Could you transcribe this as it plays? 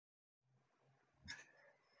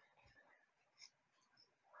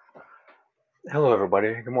Hello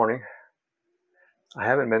everybody, good morning.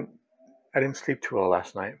 I didn't sleep too well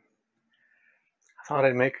last night. I thought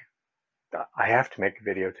I have to make a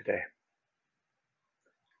video today.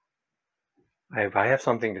 I have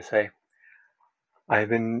something to say. I've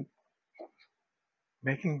been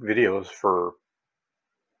making videos for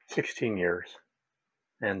 16 years,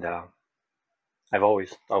 and I've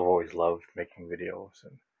always loved making videos,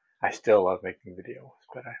 and I still love making videos,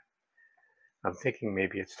 but I'm thinking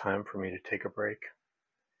maybe it's time for me to take a break.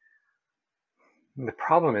 And the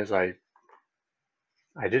problem is I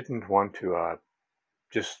didn't want to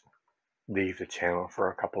just leave the channel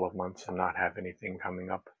for a couple of months and not have anything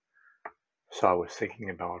coming up. So I was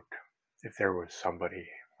thinking about if there was somebody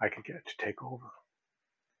I could get to take over.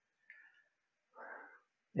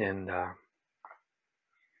 And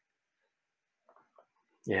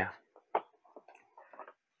yeah.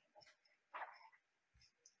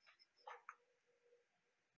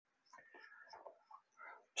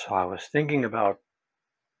 So I was thinking about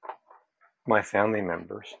my family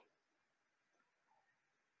members.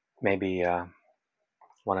 Maybe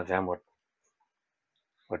one of them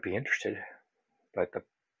would be interested. But the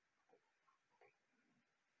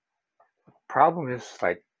problem is,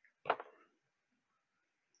 like,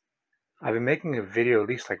 I've been making a video at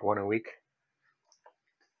least like one a week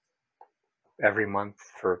every month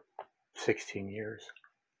for 16 years.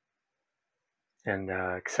 And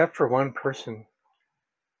except for one person,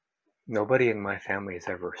 nobody in my family has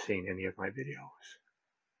ever seen any of my videos.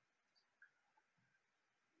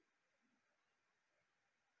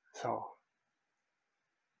 So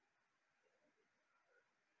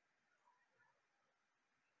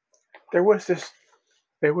there was this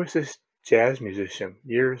jazz musician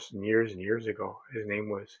years and years and years ago. His name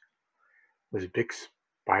was Bix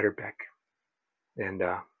Beiderbecke, and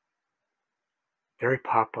very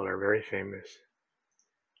popular, very famous.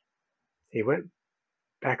 He went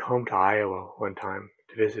back home to Iowa one time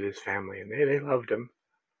to visit his family, and they loved him.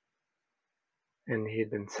 And he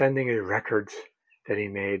had been sending his records that he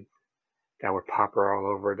made that were popular all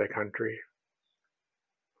over the country.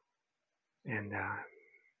 And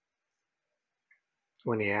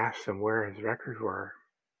when he asked them where his records were,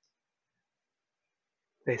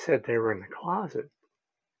 they said they were in the closet.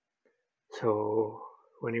 So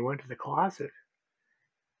when he went to the closet,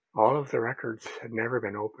 all of the records had never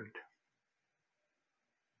been opened.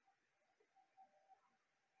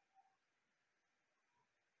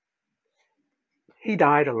 He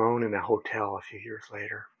died alone in a hotel a few years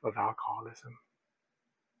later of alcoholism.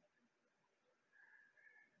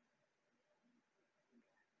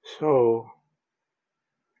 So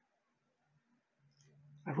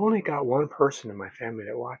I've only got one person in my family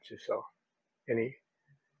that watches, and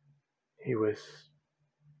he was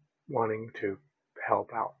wanting to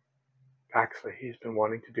help out. Actually, he's been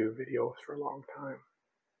wanting to do videos for a long time.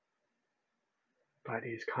 But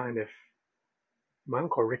he's kind of, my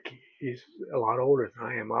Uncle Ricky, he's a lot older than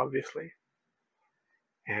I am, obviously.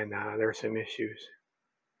 And there are some issues.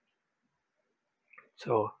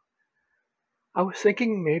 So I was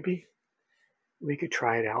thinking maybe we could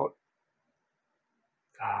try it out.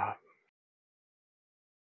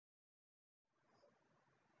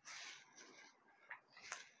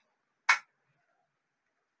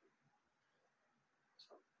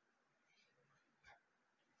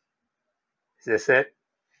 Is this it?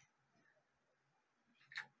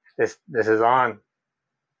 This is on.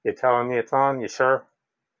 You're telling me it's on? You sure?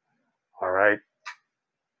 All right.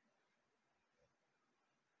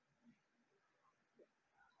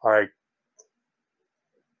 All right.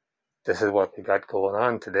 This is what we got going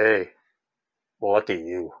on today. Lucky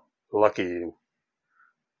you. Lucky you.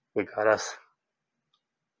 We got us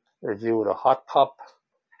review the Hot Pop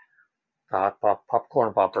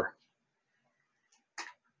popcorn popper.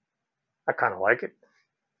 I kind of like it.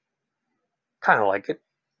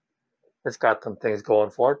 It's got some things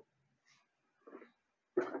going for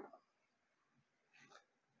it.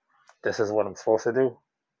 This is what I'm supposed to do.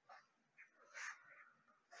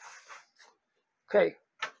 Okay.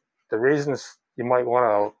 The reasons you might want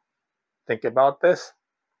to think about this: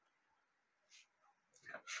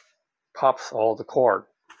 pops all the corn.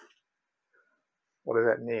 What does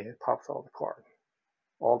that mean? It pops all the corn.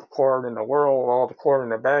 All the corn in the world, all the corn in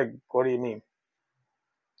the bag. What do you mean?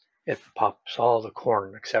 It pops all the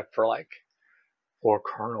corn except for like 4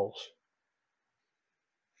 kernels.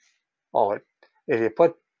 Oh, if you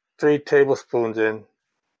put 3 tablespoons in,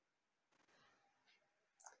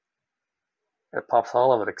 it pops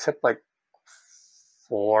all of it except like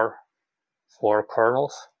 4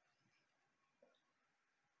 kernels.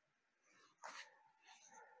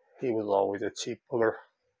 He was always a cheap puller.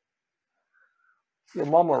 Your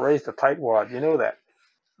mama raised a tightwad. You know that.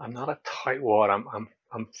 I'm not a tightwad.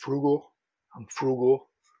 I'm frugal. I'm frugal.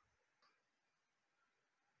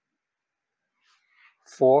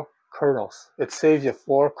 4 kernels. It saves you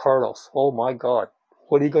 4 kernels. Oh my God.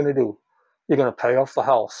 What are you going to do? You're going to pay off the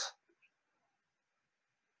house.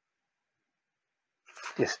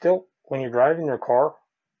 Do you still, when you're driving your car,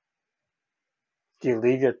 do you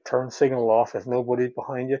leave your turn signal off if nobody's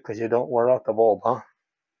behind you because you don't wear out the bulb, huh?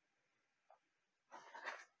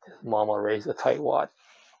 Mama raised a tightwad.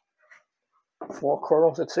 4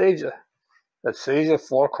 kernels, it saves you. It saves you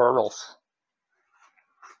 4 kernels.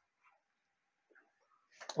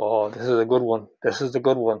 Oh, this is a good one. This is the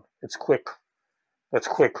good one. It's quick. It's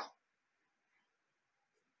quick.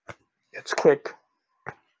 It's quick.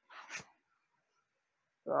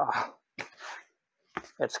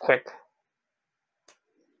 It's quick.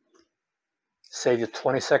 Save you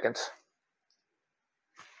 20 seconds.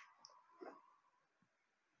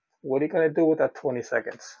 What are you going to do with that 20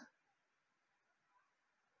 seconds?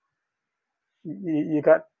 You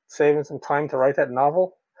got saving some time to write that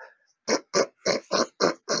novel?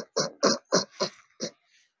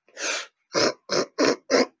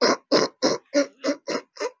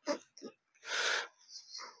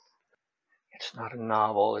 It's not a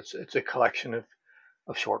novel. It's a collection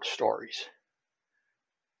of short stories.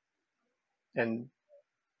 And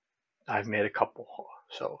I've made a couple,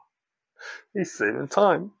 so. He's saving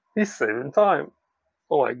time. He's saving time.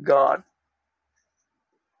 Oh my God.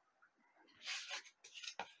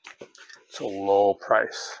 It's a low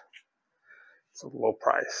price. It's a low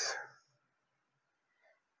price.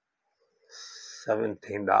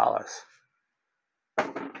 $17.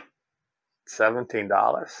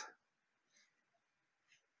 $17.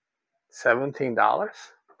 $17?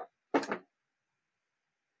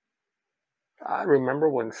 I remember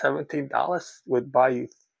when $17 would buy you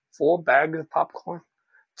 4 bags of popcorn,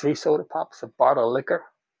 3 soda pops, a bottle of liquor,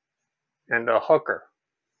 and a hooker.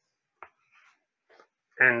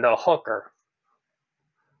 And a hooker.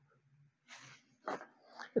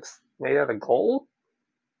 It's made out of gold?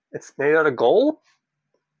 It's made out of gold?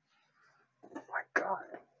 Oh my God.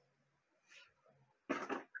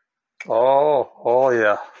 Oh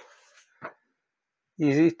yeah.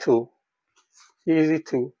 Easy to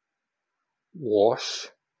wash,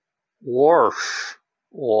 wash,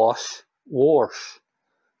 wash, wash.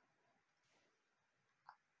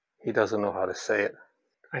 He doesn't know how to say it.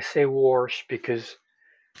 I say wash because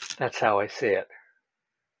that's how I say it.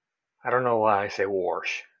 I don't know why I say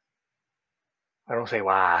wash. I don't say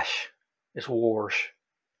wash. It's wash.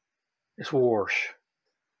 It's wash.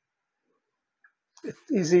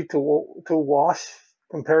 It's easy to wash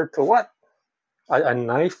compared to what? A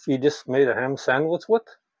knife you just made a ham sandwich with?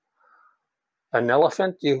 An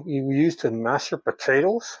elephant you used to mash your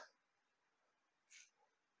potatoes?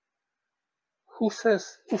 Who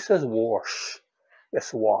says wash?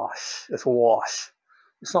 It's wash. It's wash.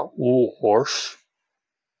 It's not wash.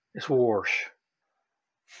 It's wash.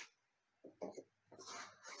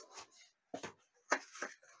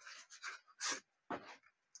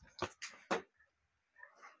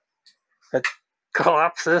 It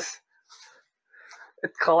collapses.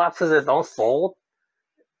 It collapses. It don't fold.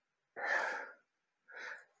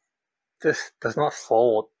 This does not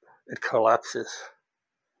fold. It collapses.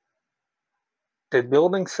 Did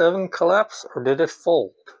Building 7 collapse or did it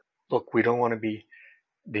fold? Look, we don't want to be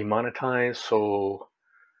demonetized, so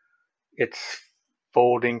it's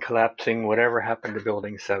folding, collapsing, whatever happened to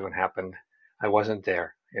Building 7 happened. I wasn't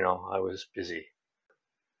there, I was busy.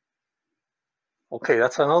 Okay,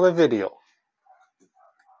 that's another video.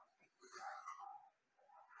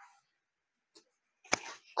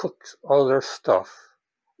 Cooks other stuff.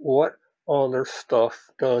 What other stuff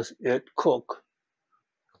does it cook?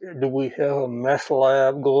 Do we have a meth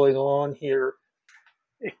lab going on here?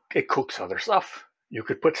 It cooks other stuff. You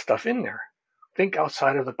could put stuff in there. Think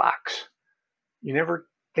outside of the box. You never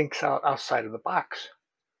think outside of the box.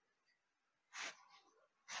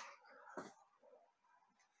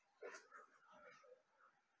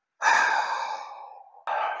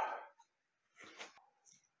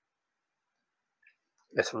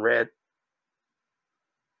 It's red.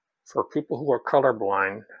 For people who are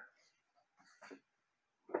colorblind,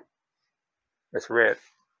 it's red.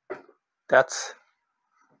 That's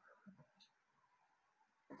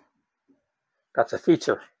a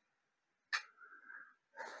feature.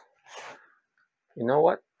 You know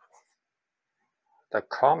what? The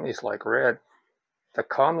commies like red. The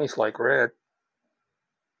commies like red.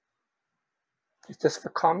 Is this for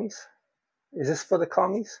commies? Is this for the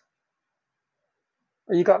commies?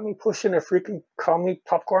 You got me pushing a freaking commie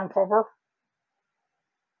popcorn popper?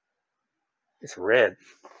 It's red.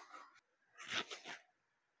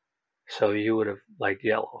 So you would have liked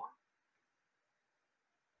yellow.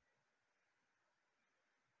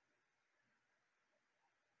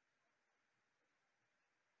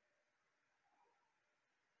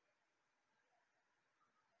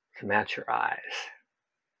 To match your eyes.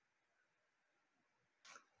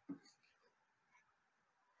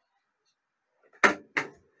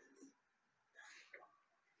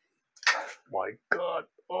 My God.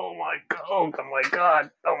 Oh my God. Oh my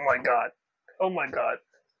God. Oh my God. Oh my God.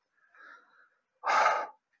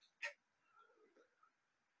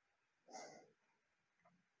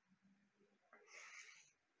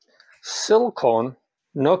 Silicone,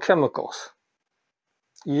 no chemicals.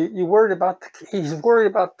 You worried about he's worried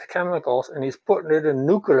about the chemicals, and he's putting it in a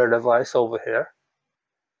nuclear device over here.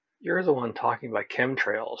 You're the one talking about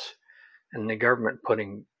chemtrails and the government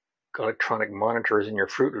putting electronic monitors in your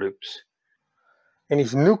Fruit Loops. And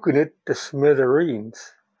he's nuking it to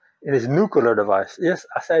smithereens in his nuclear device. Yes,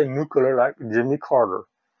 I say nuclear like Jimmy Carter,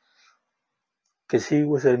 because he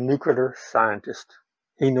was a nuclear scientist.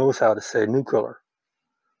 He knows how to say nuclear.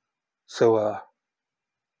 So,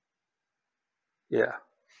 yeah,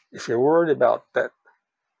 if you're worried about that,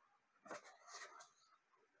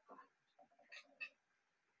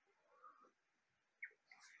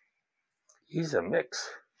 he's a mix.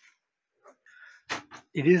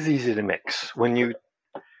 It is easy to mix when you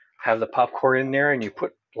have the popcorn in there and you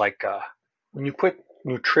put when you put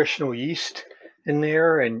nutritional yeast in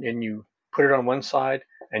there and you put it on one side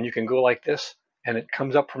and you can go like this and it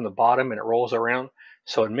comes up from the bottom and it rolls around,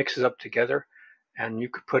 so it mixes up together, and you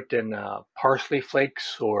could put in parsley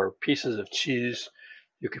flakes or pieces of cheese.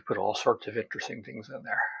 You could put all sorts of interesting things in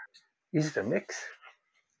there. He's the mix.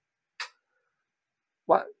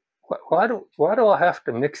 Why do I have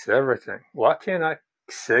to mix everything? Why can't I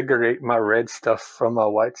segregate my red stuff from my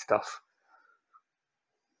white stuff?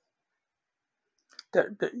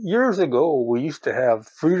 Years ago, we used to have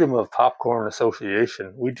Freedom of Popcorn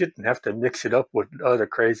Association. We didn't have to mix it up with other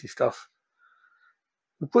crazy stuff.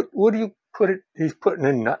 What do you put it? He's putting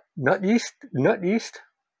in nut yeast. Nut yeast.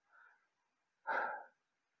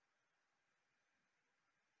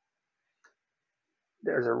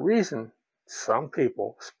 There's a reason some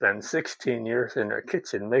people spend 16 years in their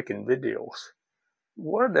kitchen making videos.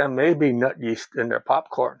 One of them may be nut yeast in their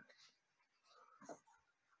popcorn.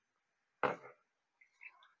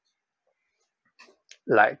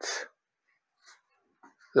 Lights.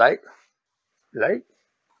 Light.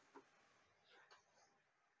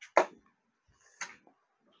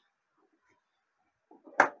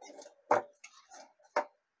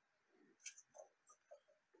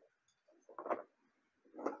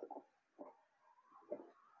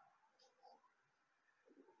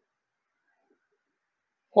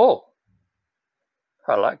 Oh,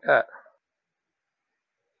 I like that.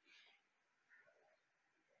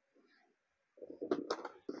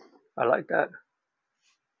 I like that.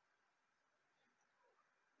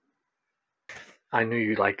 I knew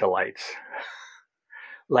you'd like the lights.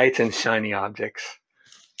 Lights and shiny objects.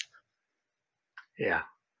 Yeah.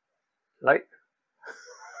 Light.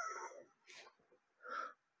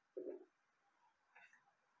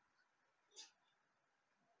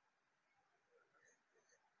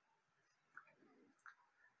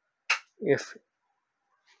 If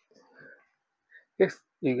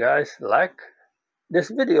you guys like this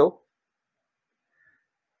video,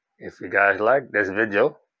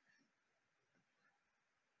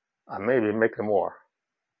 I may be making more.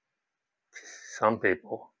 Some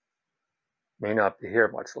people may not be here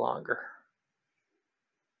much longer.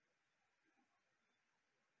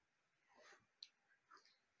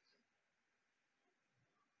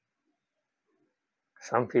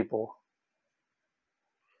 Some people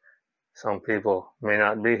may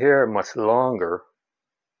not be here much longer.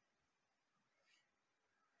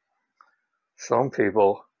 Some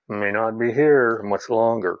people may not be here much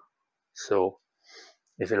longer. So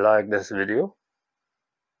if you like this video,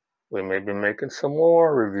 we may be making some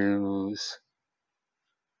more reviews.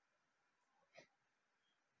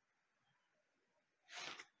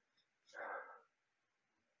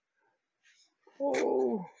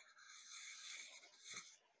 Oh.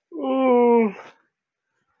 Oh.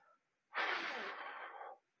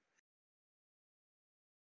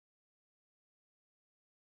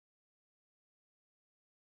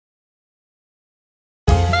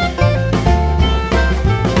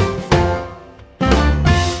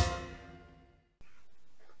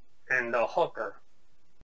 And the hooker.